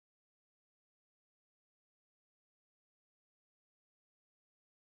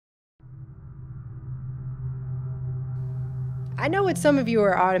I know what some of you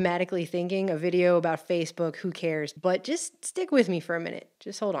are automatically thinking, a video about Facebook, who cares? But just stick with me for a minute.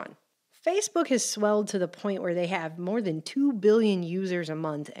 Just hold on. Facebook has swelled to the point where they have more than 2 billion users a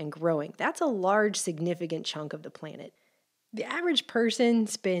month and growing. That's a large, significant chunk of the planet. The average person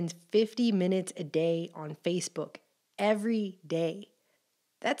spends 50 minutes a day on Facebook every day.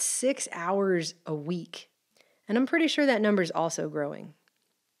 That's 6 hours a week. And I'm pretty sure that number is also growing.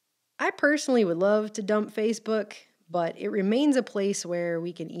 I personally would love to dump Facebook, but it remains a place where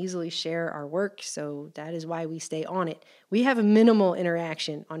we can easily share our work, so that is why we stay on it. We have a minimal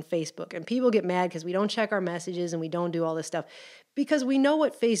interaction on Facebook, and people get mad because we don't check our messages and we don't do all this stuff, because we know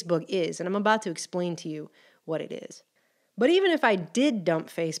what Facebook is, and I'm about to explain to you what it is. But even if I did dump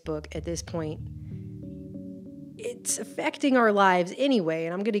Facebook at this point, it's affecting our lives anyway,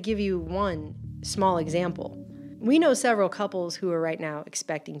 and I'm going to give you one small example. We know several couples who are right now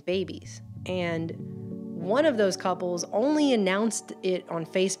expecting babies, and one of those couples only announced it on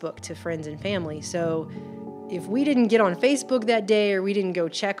Facebook to friends and family. So if we didn't get on Facebook that day or we didn't go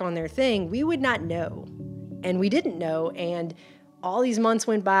check on their thing, we would not know. And we didn't know. And all these months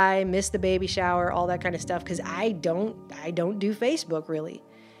went by, missed the baby shower, all that kind of stuff, because I don't do Facebook really.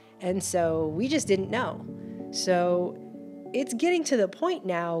 And so we just didn't know. So it's getting to the point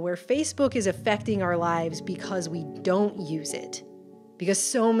now where Facebook is affecting our lives because we don't use it, because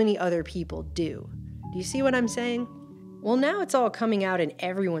so many other people do. Do you see what I'm saying? Well, now it's all coming out in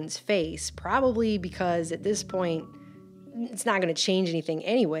everyone's face, probably because at this point, it's not going to change anything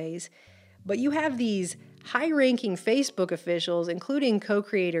anyways. But you have these high-ranking Facebook officials, including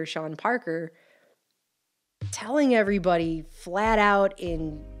co-creator Sean Parker, telling everybody flat out,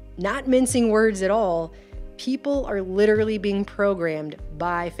 in not mincing words at all, people are literally being programmed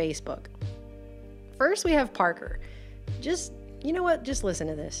by Facebook. First, we have Parker. You know what? Just listen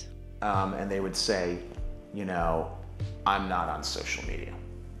to this. And they would say, I'm not on social media.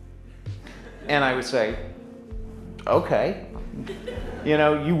 And I would say, okay,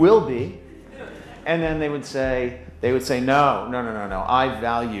 you will be. And then they would say, no. I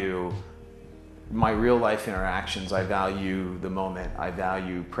value my real life interactions. I value the moment. I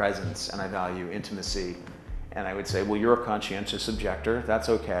value presence, and I value intimacy. And I would say, well, you're a conscientious objector. That's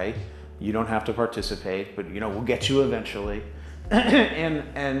okay. You don't have to participate, but we'll get you eventually.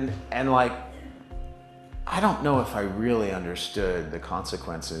 and like, I don't know if I really understood the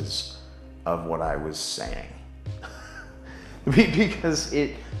consequences of what I was saying, because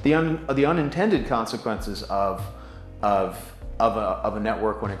the unintended consequences of a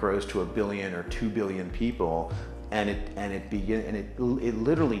network when it grows to 1 billion or 2 billion people, and it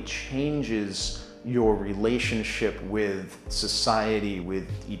literally changes your relationship with society, with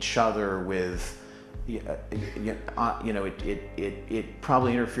each other, with it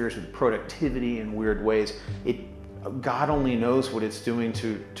probably interferes with productivity in weird ways. God only knows what it's doing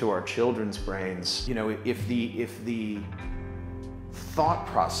to our children's brains. If the thought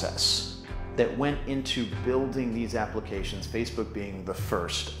process that went into building these applications, Facebook being the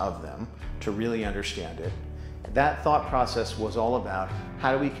first of them to really understand it, that thought process was all about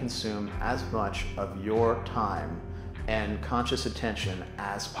how do we consume as much of your time and conscious attention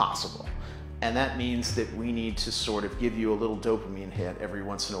as possible. And that means that we need to sort of give you a little dopamine hit every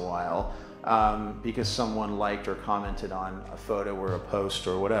once in a while because someone liked or commented on a photo or a post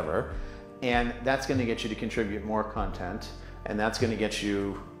or whatever. And that's going to get you to contribute more content, and that's going to get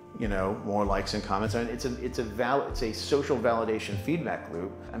you, more likes and comments. And it's a social validation feedback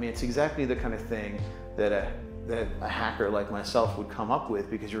loop. I mean, it's exactly the kind of thing that a hacker like myself would come up with,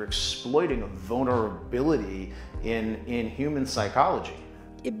 because you're exploiting a vulnerability in human psychology.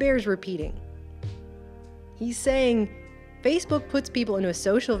 It bears repeating. He's saying Facebook puts people into a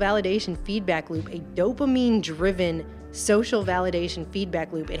social validation feedback loop, a dopamine-driven social validation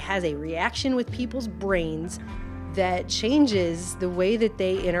feedback loop. It has a reaction with people's brains that changes the way that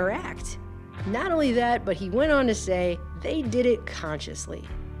they interact. Not only that, but he went on to say they did it consciously.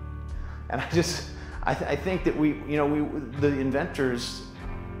 And I think that the inventors,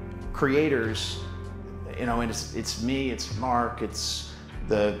 creators, and it's me, it's Mark, it's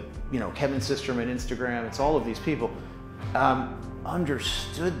the Kevin Systrom at Instagram, it's all of these people,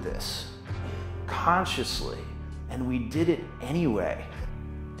 understood this consciously, and we did it anyway.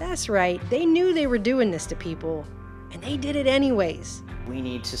 That's right. They knew they were doing this to people, and they did it anyways. We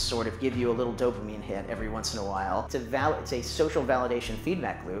need to sort of give you a little dopamine hit every once in a while. It's a social validation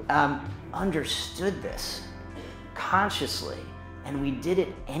feedback loop. Understood this consciously, and we did it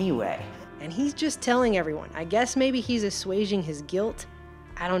anyway. And he's just telling everyone. I guess maybe he's assuaging his guilt.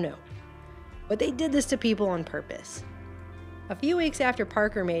 I don't know. But they did this to people on purpose. A few weeks after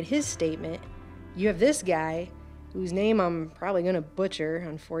Parker made his statement, you have this guy whose name I'm probably going to butcher,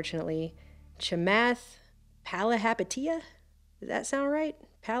 unfortunately, Chamath Palihapitiya. Does that sound right?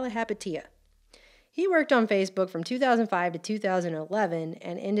 Palihapitiya. He worked on Facebook from 2005 to 2011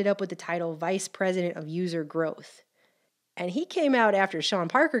 and ended up with the title Vice President of User Growth. And he came out after Sean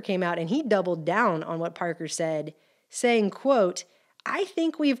Parker came out, and he doubled down on what Parker said, saying, quote, "I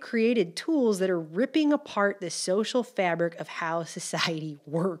think we've created tools that are ripping apart the social fabric of how society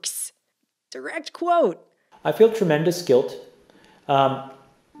works." Direct quote. I feel tremendous guilt. I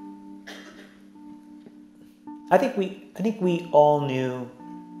think we all knew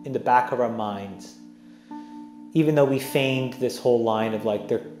in the back of our minds, even though we feigned this whole line of like,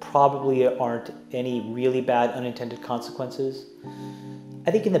 there probably aren't any really bad unintended consequences.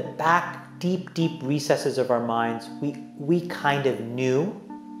 I think in the back, deep recesses of our minds, we kind of knew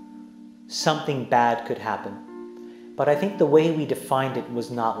something bad could happen. But I think the way we defined it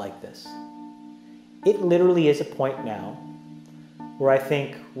was not like this. It literally is a point now where I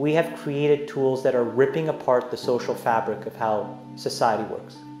think we have created tools that are ripping apart the social fabric of how society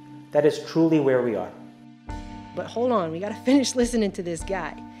works. That is truly where we are. But hold on, we gotta finish listening to this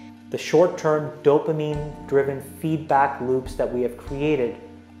guy. The short-term dopamine-driven feedback loops that we have created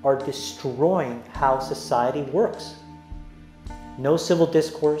are destroying how society works. No civil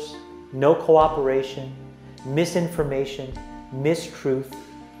discourse, no cooperation, misinformation, mistruth.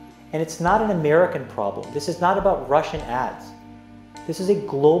 And it's not an American problem. This is not about Russian ads. This is a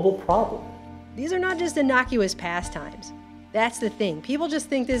global problem. These are not just innocuous pastimes. That's the thing. People just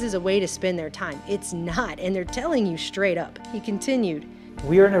think this is a way to spend their time. It's not, and they're telling you straight up. He continued.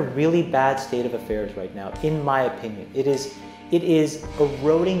 We are in a really bad state of affairs right now, in my opinion. It is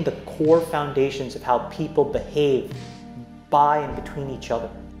eroding the core foundations of how people behave by and between each other.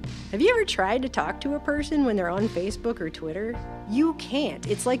 Have you ever tried to talk to a person when they're on Facebook or Twitter? You can't.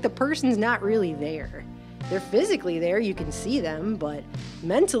 It's like the person's not really there. They're physically there, you can see them, but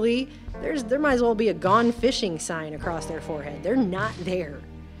mentally, there might as well be a gone fishing sign across their forehead. They're not there.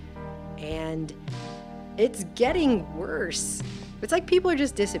 And it's getting worse. It's like people are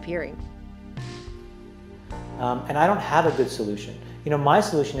just disappearing. And I don't have a good solution. You know, my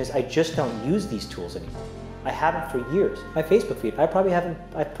solution is I just don't use these tools anymore. I haven't for years. My Facebook feed,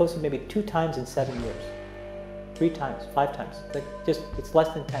 I've posted maybe 2 times in 7 years. 3 times, 5 times. Like it's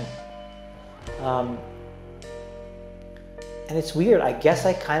less than 10. And it's weird. I guess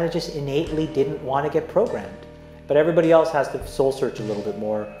I kind of just innately didn't want to get programmed. But everybody else has to soul search a little bit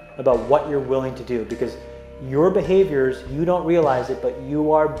more about what you're willing to do, because your behaviors, you don't realize it, but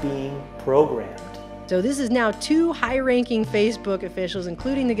you are being programmed. So this is now 2 high-ranking Facebook officials,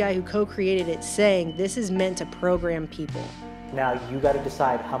 including the guy who co-created it, saying this is meant to program people. Now you got to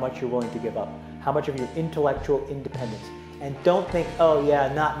decide how much you're willing to give up, how much of your intellectual independence. And don't think, oh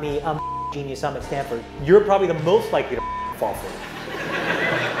yeah, not me, I'm a genius, I'm at Stanford. You're probably the most likely to fall for it.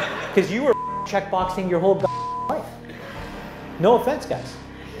 Because you were checkboxing your whole life. No offense, guys.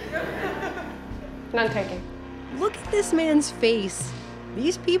 None taken. Look at this man's face.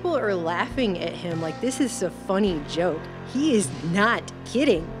 These people are laughing at him like this is a funny joke. He is not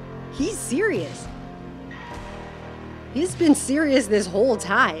kidding. He's serious. He's been serious this whole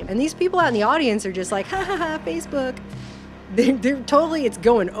time. And these people out in the audience are just like, ha ha ha, Facebook. They're totally, it's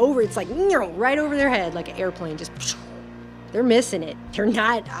going over. It's like right over their head like an airplane. Just, they're missing it. They're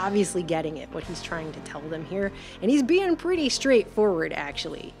not obviously getting it, what he's trying to tell them here. And he's being pretty straightforward,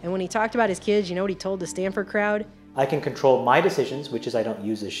 actually. And when he talked about his kids, you know what he told the Stanford crowd? I can control my decisions, which is I don't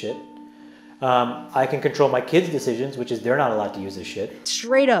use this shit. I can control my kids' decisions, which is they're not allowed to use this shit.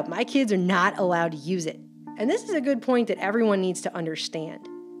 Straight up, my kids are not allowed to use it. And this is a good point that everyone needs to understand,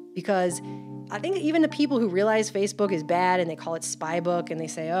 because I think even the people who realize Facebook is bad and they call it spybook and they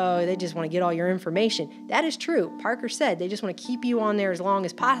say, oh, they just want to get all your information. That is true. Parker said they just want to keep you on there as long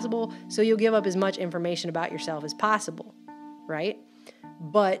as possible so you'll give up as much information about yourself as possible, right?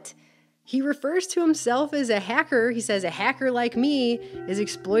 But he refers to himself as a hacker. He says a hacker like me is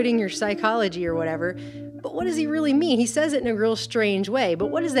exploiting your psychology or whatever. But what does he really mean? He says it in a real strange way.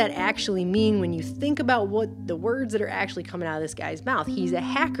 But what does that actually mean when you think about what the words that are actually coming out of this guy's mouth? He's a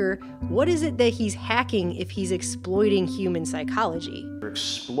hacker. What is it that he's hacking if he's exploiting human psychology? You're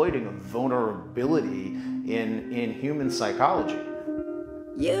exploiting a vulnerability in human psychology.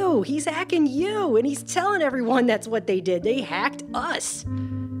 He's hacking you, and he's telling everyone that's what they did. They hacked us.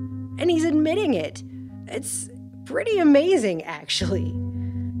 And he's admitting it. It's pretty amazing, actually.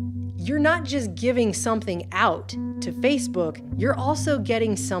 You're not just giving something out to Facebook, you're also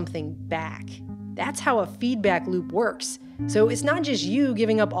getting something back. That's how a feedback loop works. So it's not just you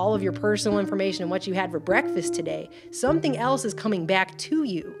giving up all of your personal information and what you had for breakfast today. Something else is coming back to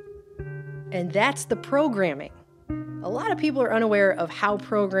you. And that's the programming. A lot of people are unaware of how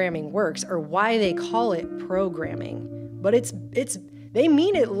programming works or why they call it programming. But they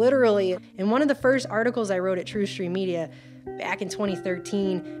mean it literally. In one of the first articles I wrote at Truthstream Media back in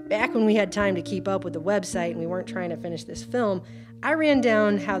 2013, back when we had time to keep up with the website and we weren't trying to finish this film, I ran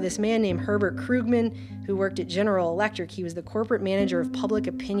down how this man named Herbert Krugman, who worked at General Electric, he was the corporate manager of public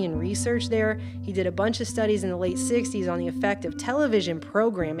opinion research there. He did a bunch of studies in the late 60s on the effect of television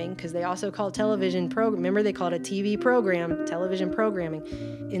programming, because they also called television remember they called it a TV program, television programming.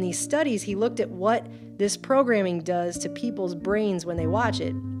 In these studies, he looked at what this programming does to people's brains when they watch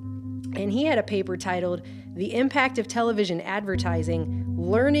it. And he had a paper titled, "The Impact of Television Advertising,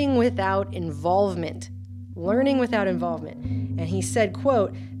 Learning Without Involvement." Learning without involvement. And he said,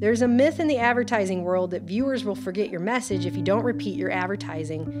 quote, "There's a myth in the advertising world that viewers will forget your message if you don't repeat your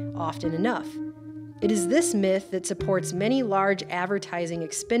advertising often enough. It is this myth that supports many large advertising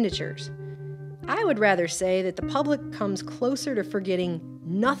expenditures. I would rather say that the public comes closer to forgetting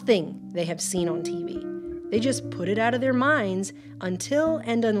nothing they have seen on TV. They just put it out of their minds until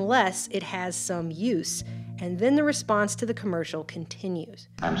and unless it has some use. And then the response to the commercial continues."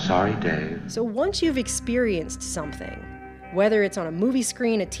 I'm sorry, Dave. So once you've experienced something, whether it's on a movie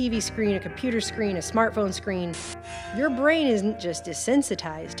screen, a TV screen, a computer screen, a smartphone screen, your brain isn't just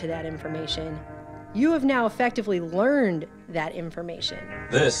desensitized to that information. You have now effectively learned that information.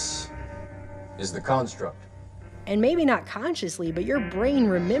 This is the construct. And maybe not consciously, but your brain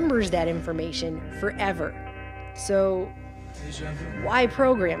remembers that information forever. So why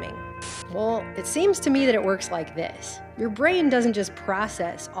programming? Well, it seems to me that it works like this. Your brain doesn't just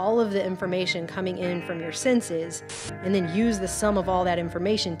process all of the information coming in from your senses and then use the sum of all that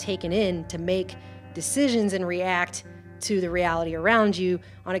information taken in to make decisions and react to the reality around you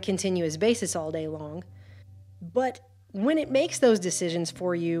on a continuous basis all day long. But when it makes those decisions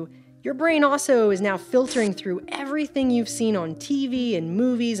for you, your brain also is now filtering through everything you've seen on TV and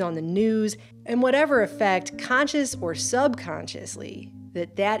movies, on the news, and whatever effect, conscious or subconsciously,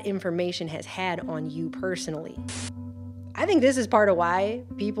 that information has had on you personally. I think this is part of why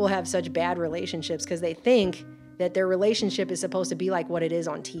people have such bad relationships, because they think that their relationship is supposed to be like what it is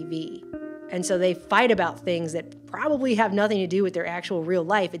on TV. And so they fight about things that probably have nothing to do with their actual real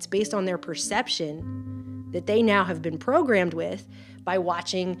life. It's based on their perception that they now have been programmed with by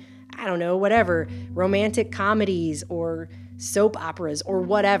watching, I don't know, whatever, romantic comedies or soap operas or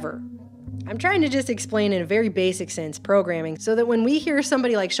whatever. I'm trying to just explain in a very basic sense programming so that when we hear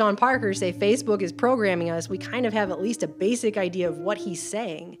somebody like Sean Parker say Facebook is programming us, we kind of have at least a basic idea of what he's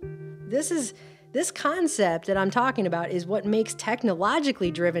saying. This concept that I'm talking about is what makes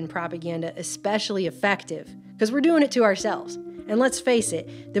technologically driven propaganda especially effective, because we're doing it to ourselves. And let's face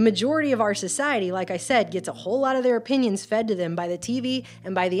it, the majority of our society, like I said, gets a whole lot of their opinions fed to them by the TV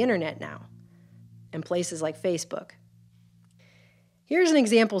and by the internet now, and places like Facebook. Here's an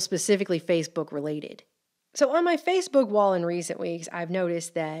example specifically Facebook related. So on my Facebook wall in recent weeks, I've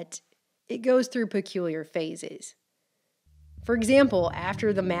noticed that it goes through peculiar phases. For example,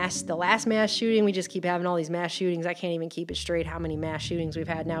 after the last mass shooting, we just keep having all these mass shootings. I can't even keep it straight how many mass shootings we've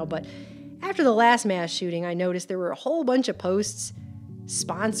had now, but after the last mass shooting, I noticed there were a whole bunch of posts,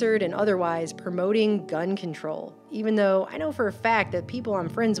 sponsored and otherwise, promoting gun control, even though I know for a fact that people I'm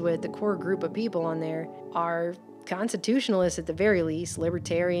friends with, the core group of people on there, are constitutionalists at the very least,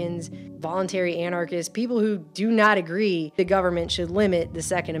 libertarians, voluntary anarchists, people who do not agree the government should limit the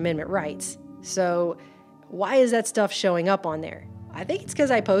Second Amendment rights. So why is that stuff showing up on there? I think it's because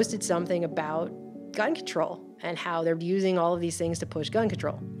I posted something about gun control and how they're using all of these things to push gun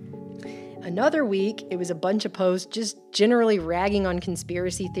control. Another week, it was a bunch of posts just generally ragging on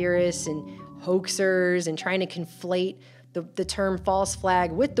conspiracy theorists and hoaxers and trying to conflate the term false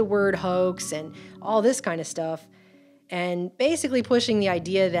flag with the word hoax and all this kind of stuff, and basically pushing the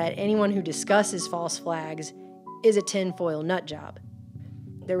idea that anyone who discusses false flags is a tinfoil nut job.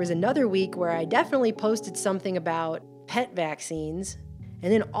 There was another week where I definitely posted something about pet vaccines,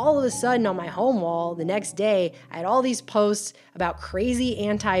 and then all of a sudden on my home wall the next day, I had all these posts about crazy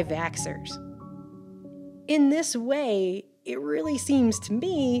anti-vaxxers. In this way, it really seems to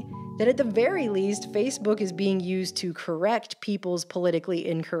me that at the very least, Facebook is being used to correct people's politically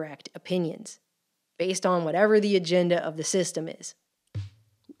incorrect opinions based on whatever the agenda of the system is.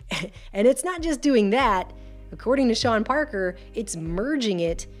 And it's not just doing that. According to Sean Parker, it's merging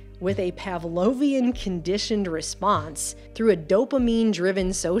it with a Pavlovian conditioned response through a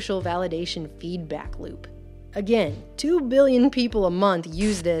dopamine-driven social validation feedback loop. Again, 2 billion people a month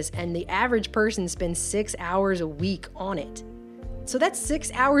use this, and the average person spends 6 hours a week on it. So that's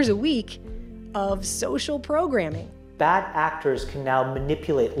 6 hours a week of social programming. Bad actors can now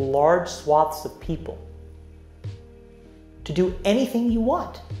manipulate large swaths of people to do anything you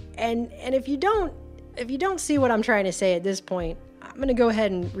want. And if you don't see what I'm trying to say at this point, I'm going to go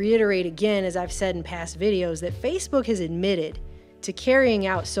ahead and reiterate again, as I've said in past videos, that Facebook has admitted to carrying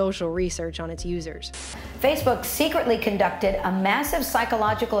out social research on its users. Facebook secretly conducted a massive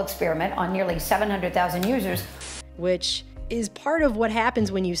psychological experiment on nearly 700,000 users, which is part of what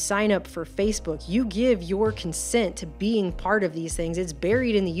happens when you sign up for Facebook. You give your consent to being part of these things. It's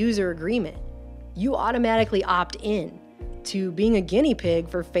buried in the user agreement. You automatically opt in to being a guinea pig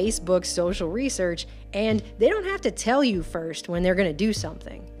for Facebook's social research, and they don't have to tell you first when they're going to do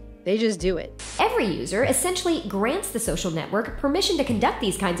something. They just do it. Every user essentially grants the social network permission to conduct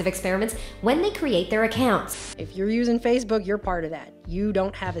these kinds of experiments when they create their accounts. If you're using Facebook, you're part of that. You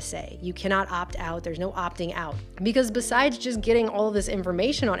don't have a say. You cannot opt out. There's no opting out. Because besides just getting all of this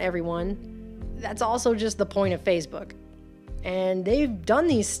information on everyone, that's also just the point of Facebook. And they've done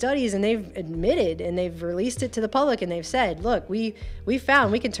these studies, and they've admitted, and they've released it to the public, and they've said, look, we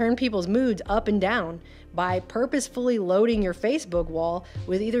found we can turn people's moods up and down by purposefully loading your Facebook wall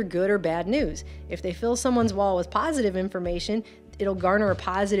with either good or bad news. If they fill someone's wall with positive information, it'll garner a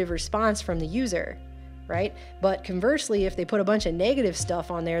positive response from the user, right? But conversely, if they put a bunch of negative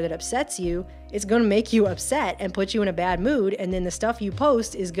stuff on there that upsets you, it's going to make you upset and put you in a bad mood, and then the stuff you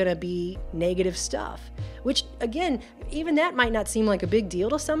post is going to be negative stuff. Which, again, even that might not seem like a big deal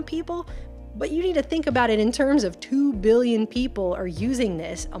to some people, but you need to think about it in terms of 2 billion people are using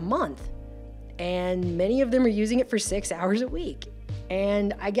this a month. And many of them are using it for 6 hours a week.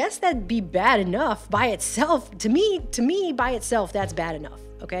 And I guess that'd be bad enough by itself. To me, by itself, that's bad enough,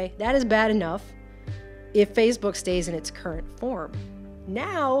 okay? That is bad enough if Facebook stays in its current form.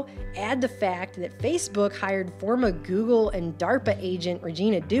 Now, add the fact that Facebook hired former Google and DARPA agent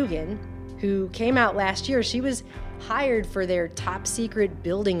Regina Dugan, who came out last year. She was hired for their top secret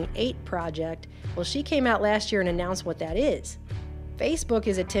Building 8 project. Well, she came out last year and announced what that is. Facebook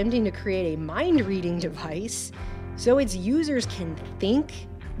is attempting to create a mind-reading device so its users can think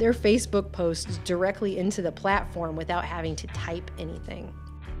their Facebook posts directly into the platform without having to type anything.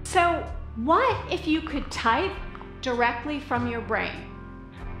 So what if you could type directly from your brain?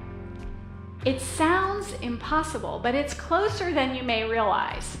 It sounds impossible, but it's closer than you may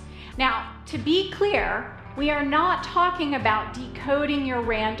realize. Now, to be clear, we are not talking about decoding your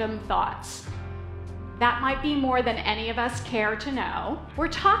random thoughts. That might be more than any of us care to know. We're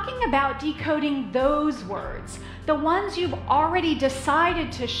talking about decoding those words, the ones you've already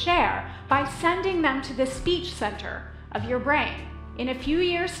decided to share, by sending them to the speech center of your brain. In a few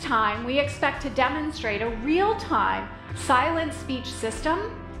years' time, we expect to demonstrate a real-time silent speech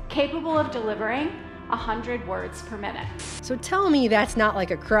system capable of delivering 100 words per minute. So tell me that's not like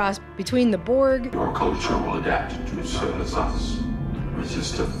a cross between the Borg, Your culture will adapt to service us.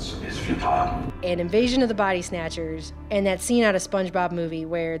 Resistance is futile. and Invasion of the Body Snatchers, and that scene out of SpongeBob movie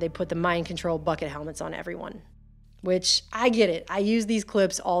where they put the mind control bucket helmets on everyone. Which, I get it. I use these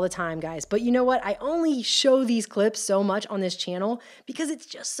clips all the time, guys. But you know what? I only show these clips so much on this channel because it's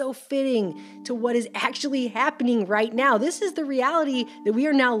just so fitting to what is actually happening right now. This is the reality that we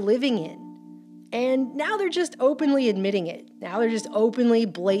are now living in. And now they're just openly admitting it. Now they're just openly,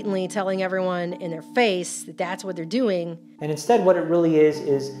 blatantly telling everyone in their face that that's what they're doing. And instead what it really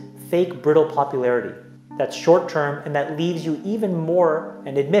is fake brittle popularity. That's short term, and that leaves you even more,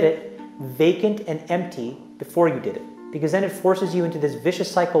 and admit it, vacant and empty before you did it. Because then it forces you into this vicious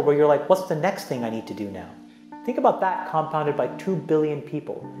cycle where you're like, what's the next thing I need to do now? Think about that compounded by 2 billion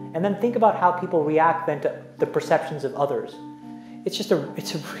people. And then think about how people react then to the perceptions of others. It's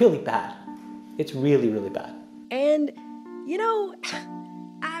really bad. It's really, really bad. And, you know,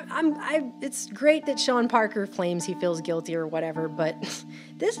 it's great that Sean Parker claims he feels guilty or whatever, but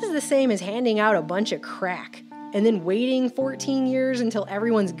this is the same as handing out a bunch of crack and then waiting 14 years until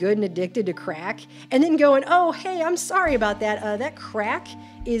everyone's good and addicted to crack, and then going, oh, hey, I'm sorry about that. That crack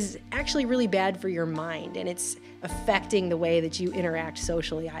is actually really bad for your mind, and it's affecting the way that you interact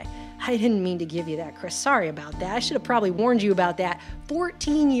socially. I didn't mean to give you that, Chris. Sorry about that. I should have probably warned you about that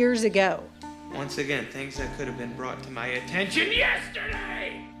 14 years ago. Once again, things that could have been brought to my attention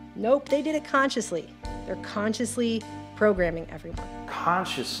yesterday! Nope, they did it consciously. They're consciously programming everyone.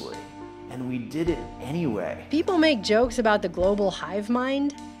 Consciously. And we did it anyway. People make jokes about the global hive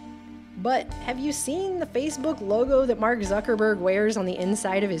mind, but have you seen the Facebook logo that Mark Zuckerberg wears on the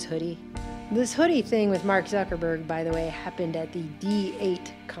inside of his hoodie? This hoodie thing with Mark Zuckerberg, by the way, happened at the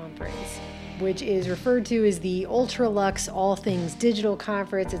D8 conference, which is referred to as the Ultra Lux All Things Digital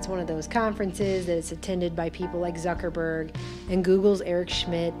Conference. It's one of those conferences that is attended by people like Zuckerberg and Google's Eric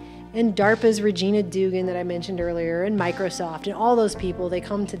Schmidt and DARPA's Regina Dugan that I mentioned earlier, and Microsoft, and all those people. They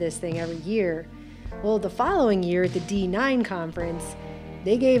come to this thing every year. Well, the following year at the D9 conference,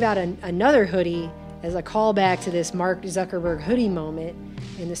 they gave out another hoodie as a callback to this Mark Zuckerberg hoodie moment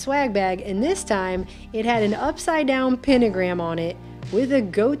in the swag bag, and this time it had an upside down pentagram on it with a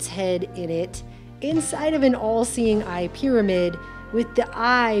goat's head in it inside of an all-seeing eye pyramid, with the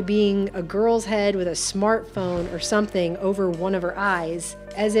eye being a girl's head with a smartphone or something over one of her eyes,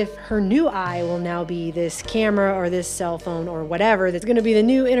 as if her new eye will now be this camera or this cell phone or whatever that's going to be the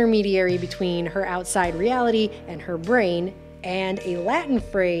new intermediary between her outside reality and her brain, and a Latin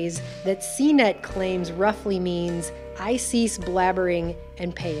phrase that CNET claims roughly means "I cease blabbering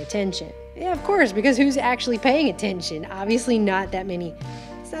and pay attention." Yeah, of course, because who's actually paying attention? Obviously not that many.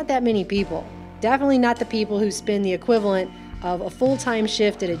 It's not that many people. Definitely not the people who spend the equivalent of a full-time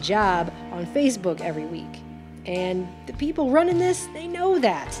shift at a job on Facebook every week. And the people running this, they know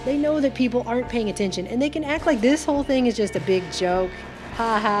that. They know that people aren't paying attention, and they can act like this whole thing is just a big joke.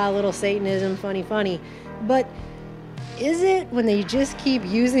 Ha ha, little Satanism, funny, funny. But is it when they just keep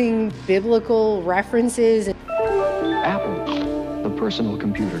using biblical references? Apple, the personal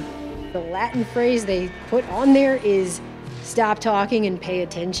computer. The Latin phrase they put on there is "stop talking and pay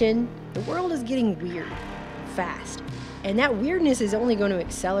attention." The world is getting weird, fast. And that weirdness is only going to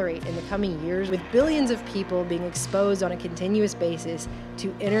accelerate in the coming years, with billions of people being exposed on a continuous basis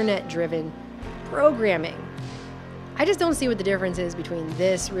to internet-driven programming. I just don't see what the difference is between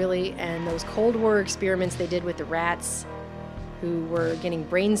this, really, and those Cold War experiments they did with the rats who were getting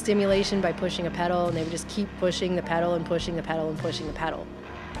brain stimulation by pushing a pedal, and they would just keep pushing the pedal and pushing the pedal and pushing the pedal.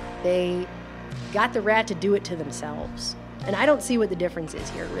 They got the rat to do it to themselves. And I don't see what the difference is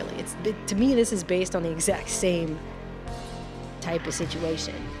here, really. To me, this is based on the exact same type of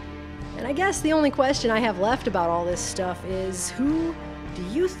situation. And I guess the only question I have left about all this stuff is, who do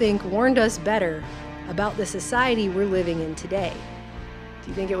you think warned us better about the society we're living in today? Do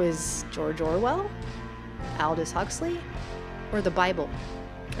you think it was George Orwell, Aldous Huxley, or the Bible?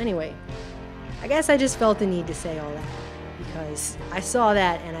 Anyway, I guess I just felt the need to say all that, because I saw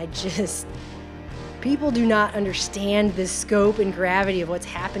that and people do not understand the scope and gravity of what's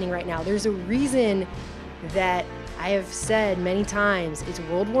happening right now. There's a reason that I have said many times, it's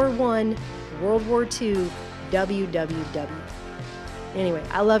World War I, World War II, WWW. Anyway,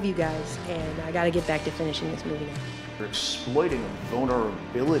 I love you guys, and I gotta get back to finishing this movie now. We're exploiting a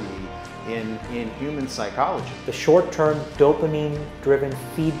vulnerability in human psychology. The short-term dopamine-driven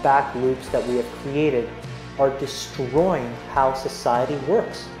feedback loops that we have created are destroying how society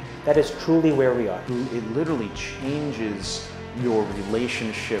works. That is truly where we are. It literally changes your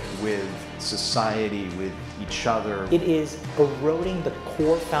relationship with society, with each other. It is eroding the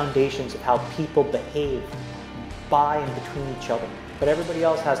core foundations of how people behave by and between each other. But everybody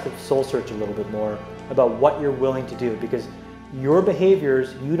else has to soul search a little bit more about what you're willing to do, because your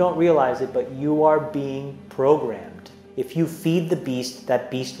behaviors, you don't realize it, but you are being programmed. If you feed the beast, that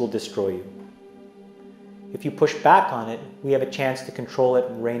beast will destroy you. If you push back on it, we have a chance to control it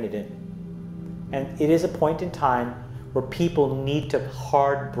and rein it in. And it is a point in time where people need to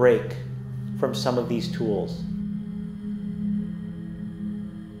hard break from some of these tools.